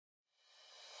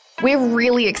We're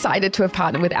really excited to have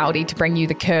partnered with Aldi to bring you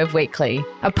The Curve Weekly,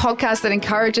 a podcast that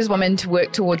encourages women to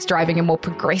work towards driving a more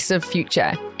progressive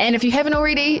future. And if you haven't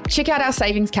already, check out our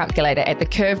savings calculator at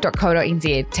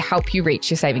thecurve.co.nz to help you reach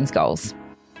your savings goals.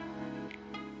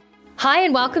 Hi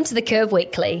and welcome to The Curve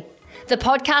Weekly, the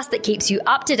podcast that keeps you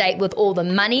up to date with all the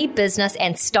money, business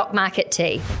and stock market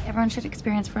tea. Everyone should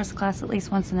experience first class at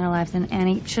least once in their lives, and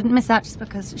Annie shouldn't miss out just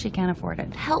because she can't afford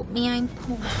it. Help me, I'm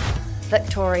poor.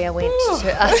 Victoria went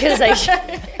to, I was going to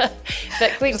say,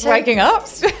 Vic went Just to, waking up.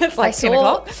 It's like 10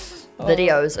 o'clock.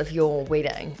 videos of your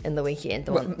wedding in the weekend.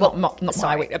 The one, Not my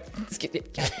sorry. wedding.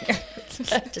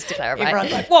 Just to clarify.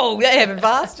 Everyone's like, whoa, that happened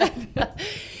fast.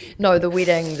 No, the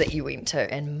wedding that you went to,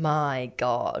 and my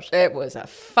God. It was a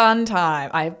fun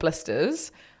time. I have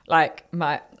blisters.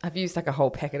 I've used like a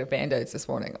whole packet of Band-Aids this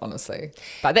morning, honestly.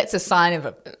 But that's a sign of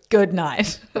a good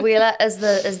night. Is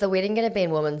the wedding going to be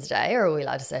in Women's Day, or are we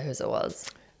allowed to say whose it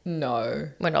was? No.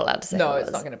 We're not allowed to say No, who it it's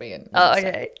was. not going to be in. Oh,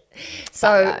 okay.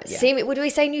 So, yeah. would we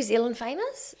say New Zealand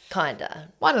famous? Kinda.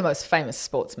 One of the most famous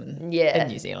sportsmen in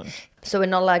New Zealand. So we're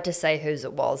not allowed to say whose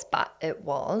it was, but it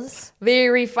was.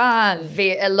 Very fun.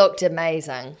 It looked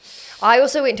amazing. I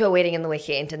also went to a wedding in the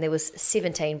weekend, and there was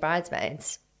 17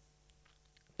 bridesmaids.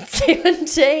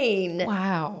 17.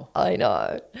 Wow. I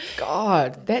know.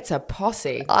 God, that's a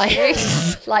posse.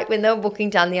 Like when they were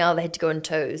walking down the aisle, they had to go in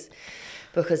twos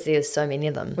because there's so many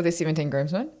of them. Were there 17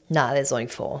 groomsmen? No, there's only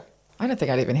 4. I don't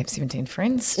think I'd even have 17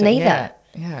 friends. still. Neither.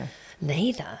 Yeah.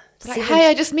 Neither. Like, hey,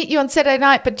 I just met you on Saturday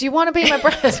night, but do you want to be my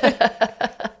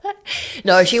bride?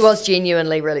 No, she was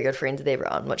genuinely really good friends with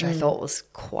everyone, which I thought was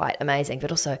quite amazing,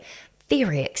 but also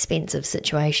very expensive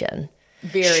situation.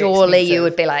 Surely expensive. you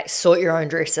would be like, sort your own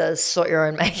dresses, sort your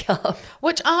own makeup.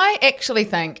 Which I actually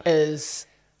think is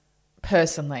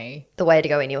personally The way to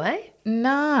go anyway.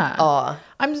 nah. Oh,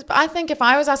 I think if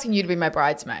I was asking you to be my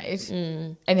bridesmaid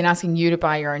and then asking you to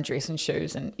buy your own dress and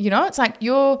shoes, and it's like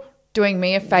you're doing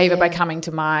me a favor by coming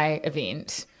to my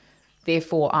event,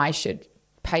 therefore I should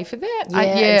pay for that. I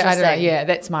don't know. interesting. Yeah,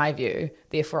 that's my view.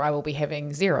 Therefore, I will be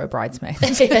having 0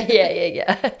 bridesmaids.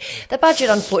 yeah. The budget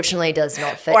unfortunately does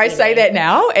not fit. Or I say that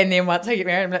now, and then once I get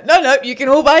married, I'm like, no, you can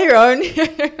all buy your own.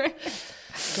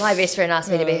 My best friend asked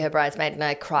me to be her bridesmaid, and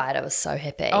I cried. I was so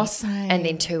happy. Oh, same. And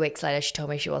then 2 weeks later, she told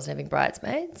me she wasn't having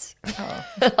bridesmaids. Oh.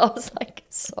 I was like,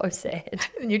 so sad.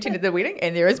 And you attended the wedding,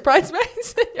 and there is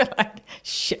bridesmaids. And you're like,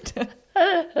 shit.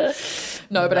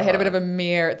 No, but I had a bit of a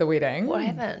mare at the wedding. What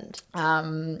happened?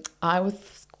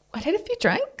 I'd had a few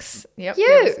drinks. Yep.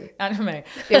 You?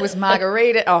 There was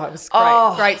margarita. Oh, it was great.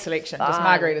 Oh, great selection. Just fun.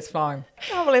 margaritas flowing. I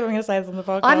can't believe I'm going to say this on the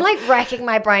podcast. I'm like racking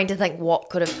my brain to think what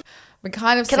could have. we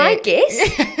kind of Can I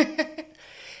guess?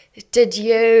 Did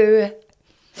you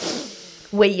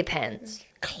wear your pants?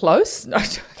 Close? No.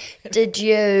 Did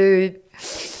you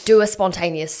do a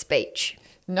spontaneous speech?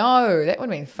 No, that would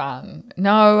have been fun.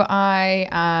 No, I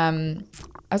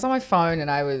was on my phone and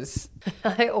I was...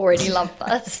 I already love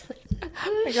this.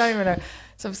 I don't even know.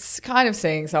 So I was kind of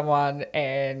seeing someone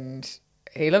and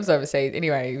he lives overseas.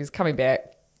 Anyway, he was coming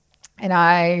back and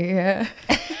I...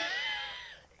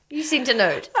 You sent a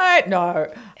note.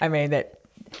 No, I mean, that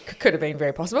could have been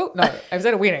very possible. No, I was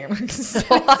at a wedding. Go to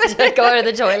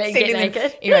the toilet and get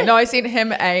naked. Anyway, no, I sent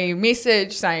him a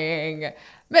message saying,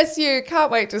 miss you,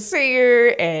 can't wait to see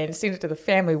you, and sent it to the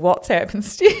family WhatsApp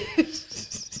instead.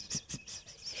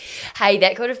 Hey,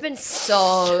 that could have been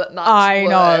so much I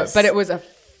know, worse. but it was a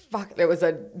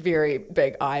very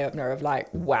big eye-opener of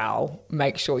like, wow,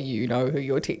 make sure you know who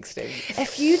you're texting.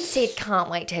 If you'd said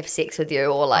can't wait to have sex with you,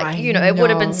 or like, I it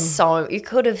would have been know. so, you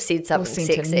could have said something Sent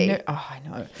a sexy. I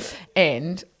know.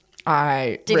 And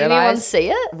I Did anyone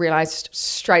see it? realized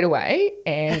straight away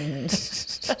and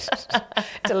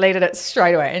deleted it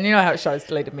straight away. And you know how it shows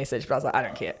deleted message, but I was like, I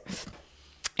don't care.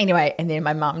 Anyway, and then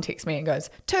my mum texts me and goes,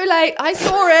 too late, I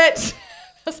saw it.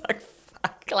 I was like,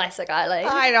 fuck. Classic Eileen.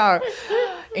 I know.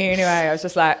 Anyway, I was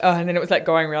just like, oh, and then it was like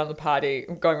going around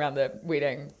the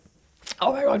wedding.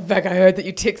 Oh my God, Vic, I heard that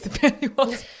you text the family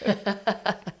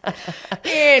WhatsApp.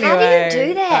 Anyway. How do you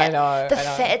do that? I know.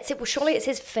 Surely it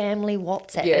says family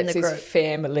WhatsApp Yeah, in it the says group.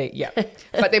 family. Yeah.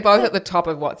 But they're both at the top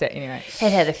of WhatsApp anyway.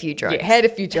 Had a few drinks. Yeah, had a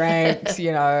few drinks, So,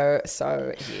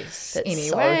 yes. That's anyway,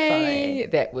 so funny.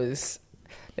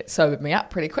 that sobered me up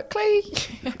pretty quickly.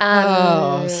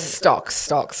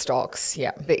 Stocks.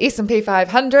 Yeah. The S&P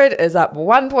 500 is up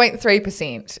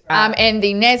 1.3%. And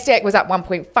the NASDAQ was up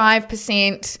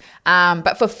 1.5%.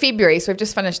 But for February, so we've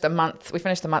just finished the month. We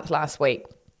finished the month last week.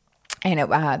 And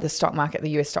the stock market, the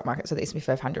US stock market, so the S&P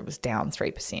 500 was down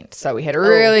 3%. So we had a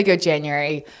really good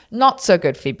January, not so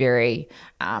good February.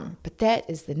 But that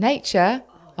is the nature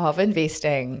of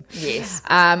investing. Yes.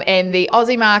 And the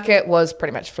Aussie market was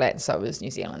pretty much flat, and so was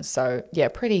New Zealand. So yeah,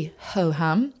 pretty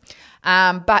ho-hum.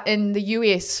 But in the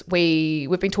US,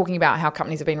 we've been talking about how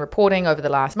companies have been reporting over the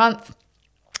last month.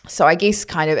 So I guess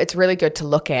kind of it's really good to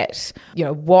look at,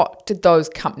 what did those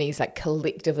companies like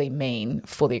collectively mean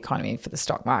for the economy, for the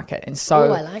stock market? And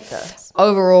so I like this.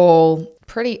 Overall,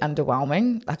 pretty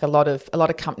underwhelming. Like a lot of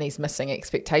companies missing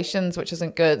expectations, which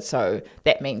isn't good. So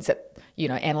that means that,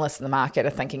 analysts in the market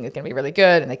are thinking it's going to be really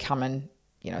good and they come in,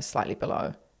 slightly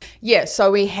below. Yeah,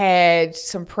 so we had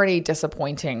some pretty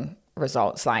disappointing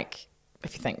results. Like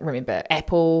if you remember,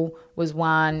 Apple was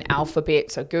one,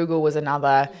 Alphabet, so Google was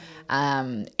another,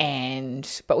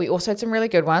 but we also had some really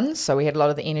good ones. So we had a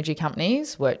lot of the energy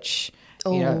companies, which,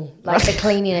 like the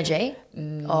clean energy,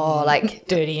 like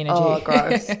dirty energy. Oh,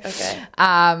 gross. Okay.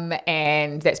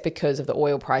 And that's because of the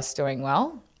oil price doing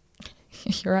well.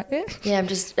 You're right there. Yeah, I'm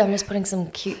just putting some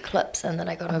cute clips in that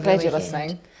I got over the Glad you're weekend.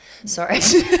 listening. Sorry.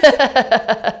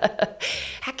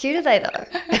 How cute are they though?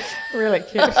 Really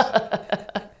cute.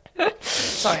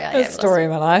 Sorry, I The am story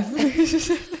of my life.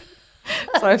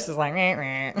 So it's just like,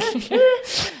 meh.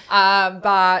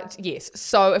 But yes.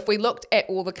 So if we looked at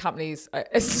all the companies,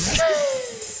 if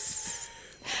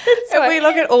we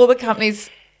look at all the companies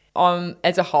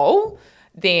as a whole,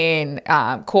 then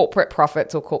corporate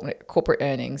profits or corporate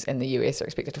earnings in the US are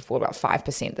expected to fall about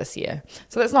 5% this year.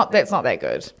 So that's not that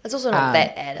good. It's also not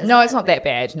that bad, is it? No, it's not that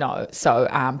bad. No. So,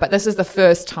 but this is the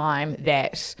first time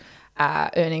that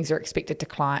earnings are expected to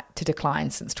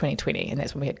decline since 2020, and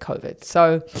that's when we had COVID.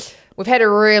 So we've had a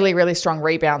really, really strong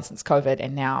rebound since COVID,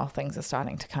 and now things are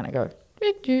starting to kind of go.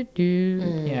 Okay.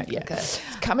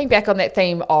 Coming back on that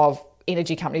theme of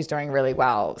energy companies doing really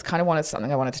well, it's kind of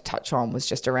something I wanted to touch on was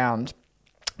just around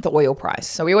the oil price.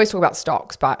 So we always talk about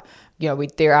stocks, but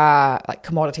there are like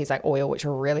commodities like oil, which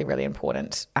are really, really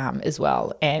important as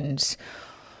well. And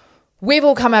we've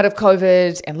all come out of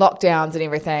COVID and lockdowns and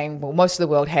everything. Well, most of the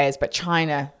world has, but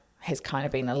China has kind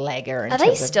of been a lagger. Are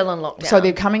they still in lockdown? So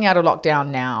they're coming out of lockdown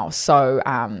now. So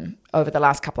over the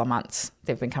last couple of months,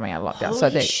 they've been coming out of lockdown.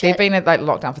 Holy They've been at like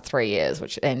lockdown for 3 years,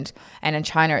 and in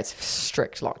China it's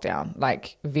strict lockdown,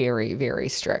 like very, very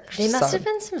strict. There must have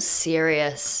been some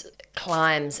serious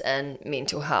climbs in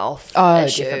mental health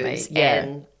issues. Definitely. Yeah.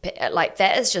 And like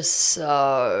that is just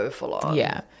so full on.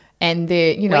 Yeah. And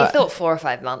we thought 4 or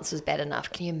 5 months was bad enough.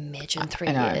 Can you imagine 3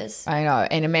 years? I know.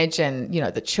 And imagine,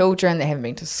 the children that haven't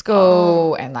been to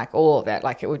school and like all of that.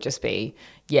 Like it would just be,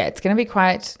 it's going to be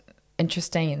quite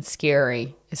interesting and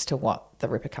scary as to what the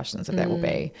repercussions of that will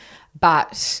be.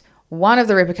 But one of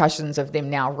the repercussions of them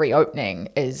now reopening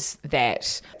is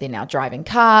that they're now driving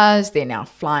cars, they're now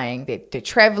flying, they're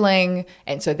traveling.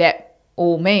 And so that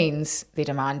all means they're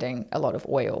demanding a lot of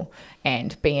oil,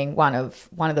 and being one of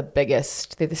the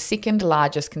biggest, they're the second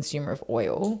largest consumer of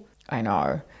oil. I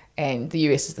know. And the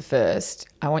US is the first.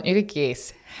 I want you to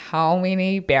guess how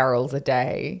many barrels a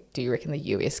day do you reckon the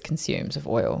US consumes of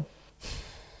oil?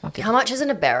 How much is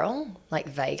in a barrel? Like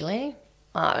vaguely?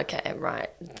 Oh, okay, right.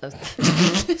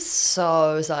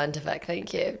 So scientific,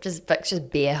 thank you. Just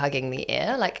bear hugging the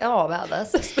air. Like, about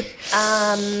this.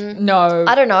 No.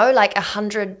 I don't know, like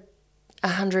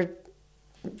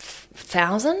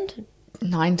 100,000?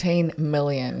 19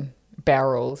 million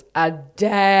barrels a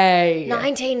day.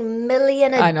 19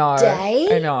 million a day?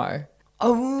 I know.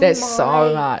 Oh, that's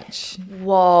so much.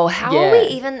 Whoa,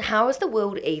 how is the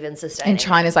world even sustaining? And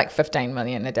China's like 15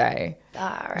 million a day.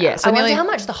 Yeah, so I wonder how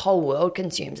much the whole world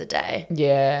consumes a day.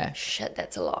 Yeah. Shit,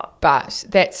 that's a lot. But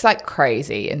that's like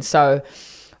crazy. And so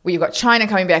you've got China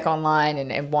coming back online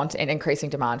and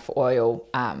increasing demand for oil,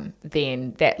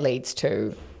 then that leads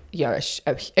to an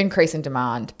increase in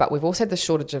demand. But we've also had the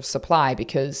shortage of supply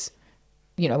because,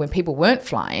 when people weren't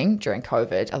flying during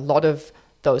COVID, a lot of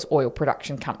those oil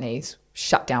production companies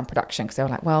shut down production because they were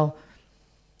like, well,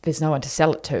 there's no one to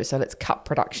sell it to, so let's cut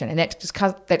production. And that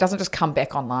doesn't just come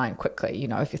back online quickly.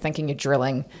 If you're thinking you're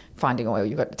drilling, finding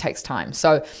oil, it takes time.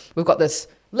 So we've got this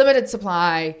limited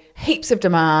supply, heaps of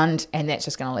demand, and that's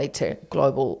just going to lead to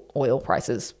global oil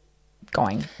prices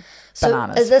going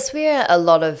bananas. So is this where a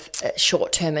lot of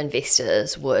short-term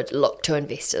investors would look to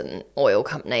invest in oil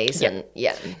companies?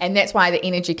 Yep. And that's why the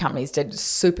energy companies did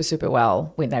super, super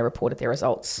well when they reported their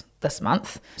results this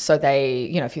month. So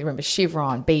they, if you remember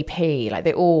Chevron, BP, like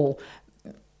they're all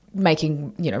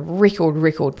making,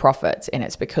 record profits, and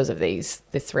it's because of this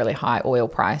really high oil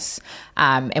price.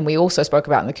 And we also spoke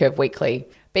about in the Curve Weekly,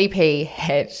 BP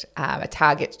had a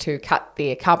target to cut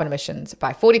their carbon emissions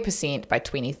by 40% by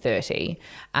 2030,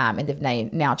 and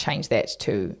they've now changed that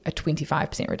to a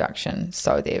 25% reduction.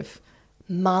 So they've...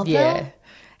 Mother? Yeah.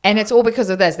 And it's all because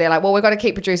of this. They're like, well, we've got to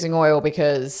keep producing oil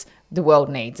because the world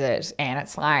needs it. And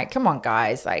it's like, come on,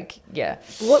 guys. Like, yeah.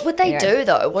 What would they do,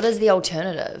 though? What is the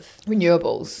alternative?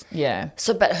 Renewables, yeah.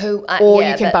 So, but who... or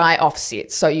you can buy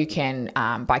offsets. So you can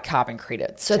buy carbon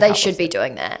credits. So they should be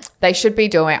doing that. They should be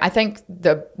doing... I think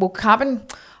carbon...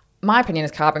 My opinion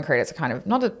is carbon credits are kind of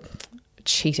not a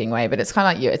cheating way, but it's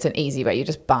kind of like it's an easy way. You're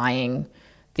just buying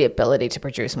the ability to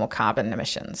produce more carbon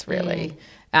emissions, really.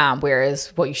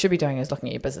 Whereas what you should be doing is looking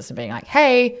at your business and being like,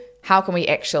 hey, how can we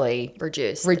actually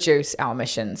reduce our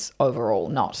emissions overall,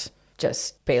 not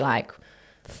just be like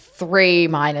 3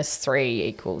 minus 3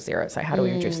 equals 0. It's like, how do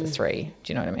we reduce the 3?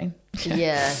 Do you know what I mean?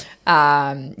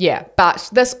 Yeah. But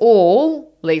this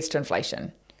all leads to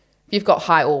inflation. If you've got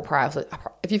high oil prices,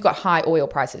 you've got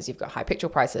high petrol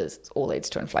prices, it all leads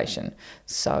to inflation.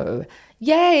 So,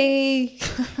 yay.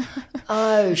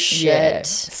 Oh, shit. Yeah.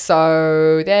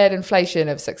 So that inflation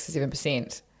of 6 to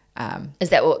 7%. Is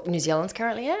that what New Zealand's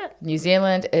currently at? New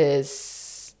Zealand, the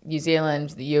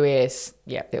US,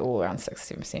 they're all around 6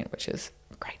 to 7%, which is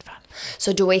great fun.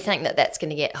 So do we think that that's going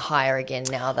to get higher again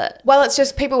now that... Well, it's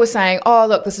just people were saying, oh,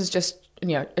 look, this is just,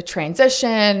 a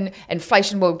transition.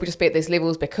 Inflation will just be at these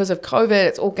levels because of COVID.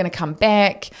 It's all going to come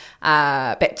back.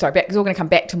 It's all going to come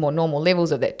back to more normal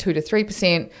levels of that 2 to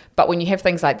 3%. But when you have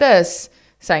things like this,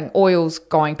 saying oil's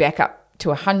going back up to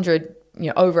 $100,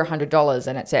 over $100,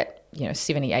 and it's at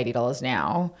 $70, $80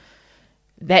 now,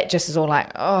 that just is all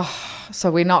like, oh, so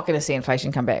we're not going to see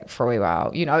inflation come back for a wee while.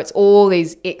 It's all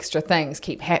these extra things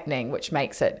keep happening, which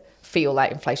makes it feel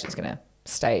like inflation's going to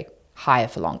stay higher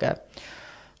for longer.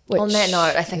 On that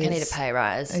note, I think I need a pay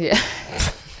rise. Yeah.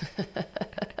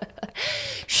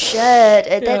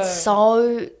 Shit.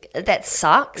 That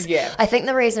sucks. Yeah. I think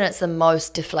the reason it's the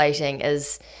most deflating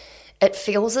is it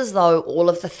feels as though all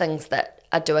of the things that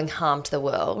are doing harm to the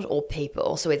world or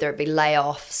people, so whether it be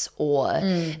layoffs or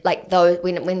like those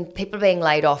when people are being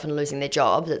laid off and losing their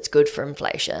jobs, it's good for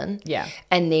inflation. Yeah.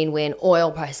 And then when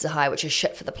oil prices are high, which is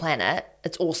shit for the planet,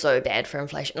 it's also bad for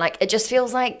inflation. Like it just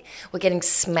feels like we're getting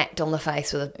smacked on the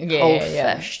face with a cold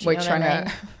fish. We're trying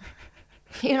to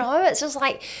it's just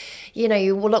like,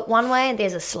 you look one way and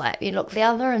there's a slap. You look the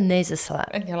other and there's a slap.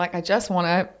 And you're like, I just want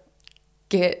to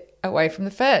get away from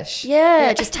the fish.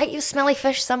 Yeah, just take your smelly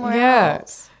fish somewhere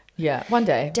else. Yeah, one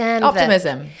day. Damn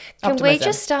Optimism. Can we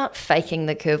just start faking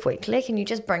the Curve Weekly? Can you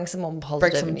just bring some more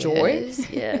positive news? Bring some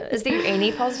joy? Yeah. Is there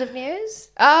any positive news?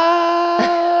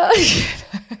 I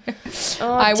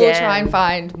will try and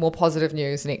find more positive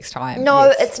news next time.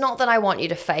 No, it's not that I want you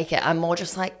to fake it. I'm more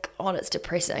just like, God, it's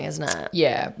depressing, isn't it?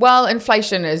 Yeah. Well,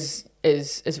 inflation is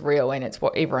real and it's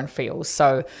what everyone feels.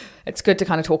 So it's good to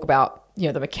kind of talk about,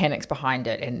 the mechanics behind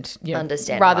it and,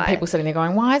 understand rather why. people sitting there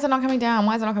going, why is it not coming down?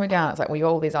 Why is it not coming down? It's like,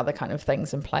 all these other kind of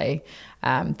things in play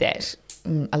that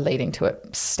are leading to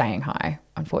it staying high,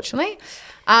 unfortunately.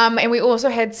 And we also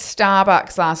had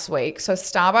Starbucks last week. So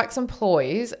Starbucks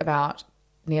employs about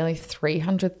nearly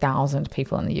 300,000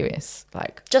 people in the US.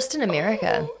 Like just in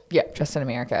America. Yeah, just in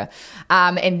America.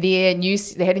 And they had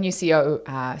a new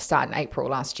CEO start in April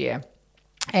last year.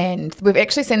 And we've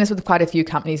actually seen this with quite a few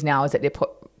companies now, is that they're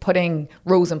putting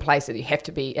rules in place that you have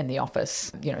to be in the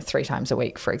office, 3 times a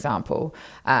week, for example,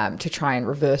 to try and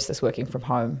reverse this working from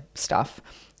home stuff.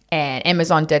 And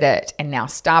Amazon did it, and now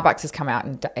Starbucks has come out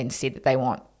and said that they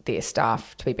want their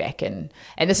staff to be back in.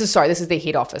 And this is their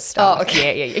head office staff. Oh,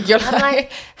 okay. Yeah. You're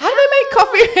like, how do they make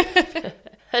coffee?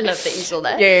 I love that you saw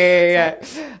that. Yeah.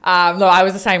 No, I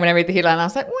was the same when I read the headline. I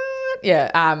was like, what?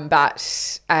 Yeah.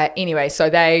 But anyway, so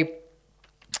they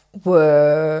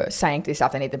were saying to their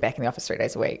staff they need them back in the office 3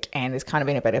 days a week, and there's kind of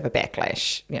been a bit of a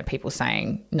backlash. People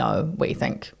saying, no, we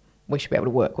think we should be able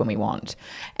to work when we want.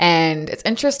 And it's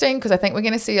interesting because I think we're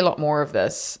going to see a lot more of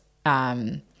this.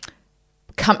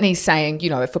 Companies saying,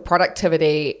 for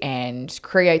productivity and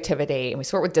creativity, and we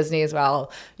saw it with Disney as well,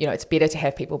 it's better to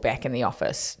have people back in the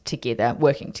office together,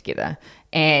 working together.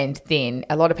 And then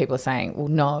a lot of people are saying, well,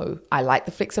 no, I like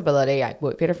the flexibility. I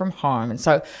work better from home. And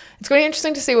so it's going to be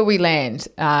interesting to see where we land,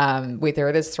 whether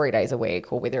it is 3 days a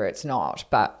week or whether it's not.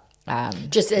 But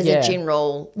just as a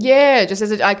general. Yeah, just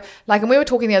as and we were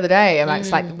talking the other day, and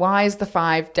it's like, why is the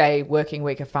 5-day working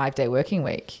week a 5-day working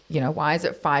week? Why is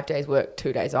it 5 days work,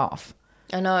 2 days off?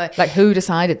 I know. Like, who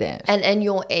decided that? And in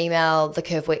your email, the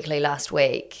Curve Weekly last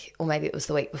week, or maybe it was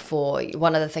the week before,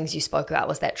 one of the things you spoke about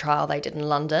was that trial they did in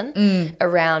London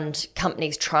around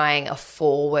companies trying a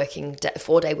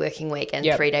 4-day working week and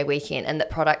 3-day weekend, and that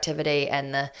productivity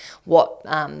and what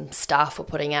staff were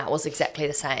putting out was exactly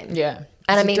the same. Yeah.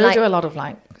 And I mean, do a lot of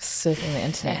surfing the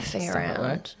internet faffing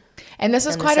around. And this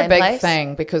is quite a big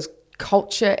thing because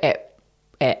culture at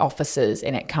offices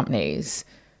and at companies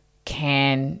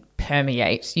can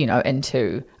permeate,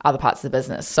 into other parts of the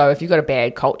business. So if you've got a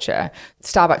bad culture,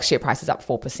 Starbucks share price is up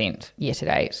 4% year to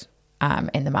date.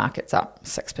 And the market's up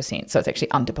 6%. So it's actually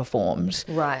underperformed.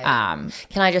 Right.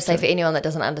 Can I just say, for anyone that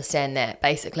doesn't understand that,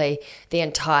 basically the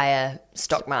entire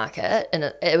stock market,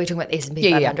 and we're talking about the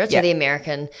S&P 500, so the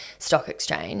American Stock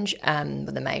Exchange,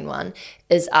 the main one,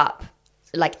 is up,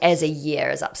 like as a year,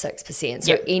 is up 6%.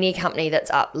 So any company that's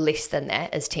up less than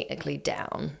that is technically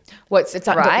down. Well, it's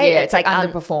under, right? It's like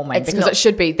underperforming because it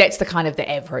should be, that's the kind of the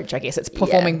average, I guess. It's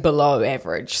performing below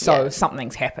average. So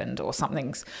something's happened or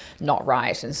something's not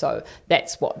right. And so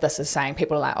that's what this is saying.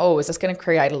 People are like, oh, is this going to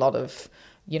create a lot of,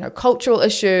 cultural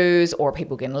issues, or are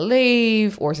people going to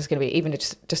leave, or is this going to be even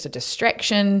just a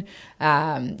distraction,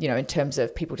 in terms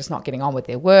of people just not getting on with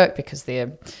their work because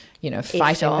they're,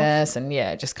 fighting this and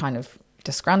just kind of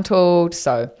disgruntled.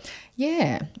 So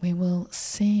we will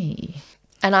see.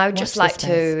 And I would just like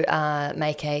to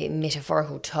make a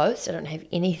metaphorical toast. I don't have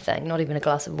anything, not even a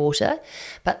glass of water,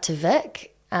 but to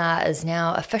Vic is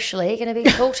now officially going to be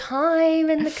full time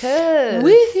in the Curve.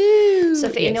 Woohoo! So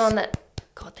for anyone that,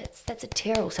 God, that's a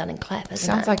terrible sounding clap, isn't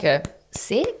Sounds it? like a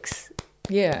sex.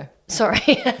 Yeah. Sorry.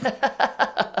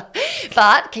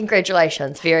 But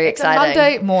congratulations. Very exciting. It's a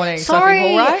Monday morning. Sorry.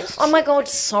 Sophie, all right? Oh my God,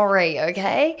 sorry,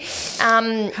 okay?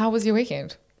 How was your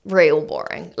weekend? Real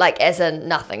boring. Like, as in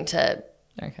nothing to...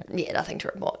 Okay. Yeah, nothing to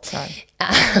report. Sorry.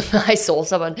 I saw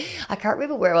someone, I can't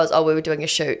remember where it was. Oh, we were doing a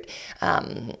shoot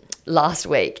last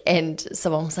week, and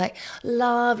someone was like,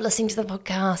 love listening to the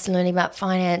podcast and learning about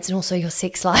finance and also your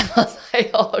sex life. I was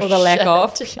like, or the lack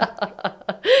of.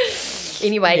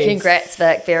 Anyway, Congrats,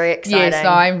 Vic. Very exciting. Yes,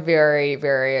 I'm very,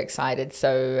 very excited.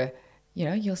 So,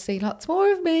 you'll see lots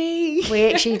more of me. We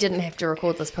actually didn't have to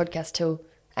record this podcast till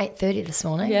 8:30 this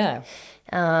morning. Yeah.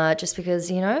 Just because,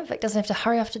 Vic doesn't have to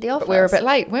hurry off to the office. But we were a bit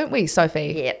late, weren't we,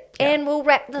 Sophie? Yeah. And we'll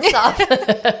wrap this up.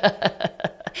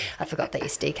 I forgot the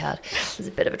SD card. It was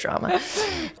a bit of a drama.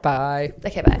 Bye.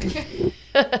 Okay, bye.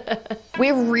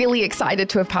 We're really excited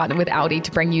to have partnered with Audi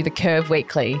to bring you The Curve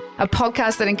Weekly, a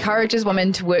podcast that encourages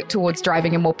women to work towards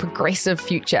driving a more progressive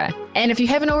future. And if you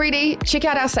haven't already, check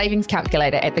out our savings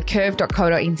calculator at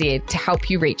thecurve.co.nz to help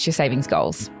you reach your savings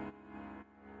goals.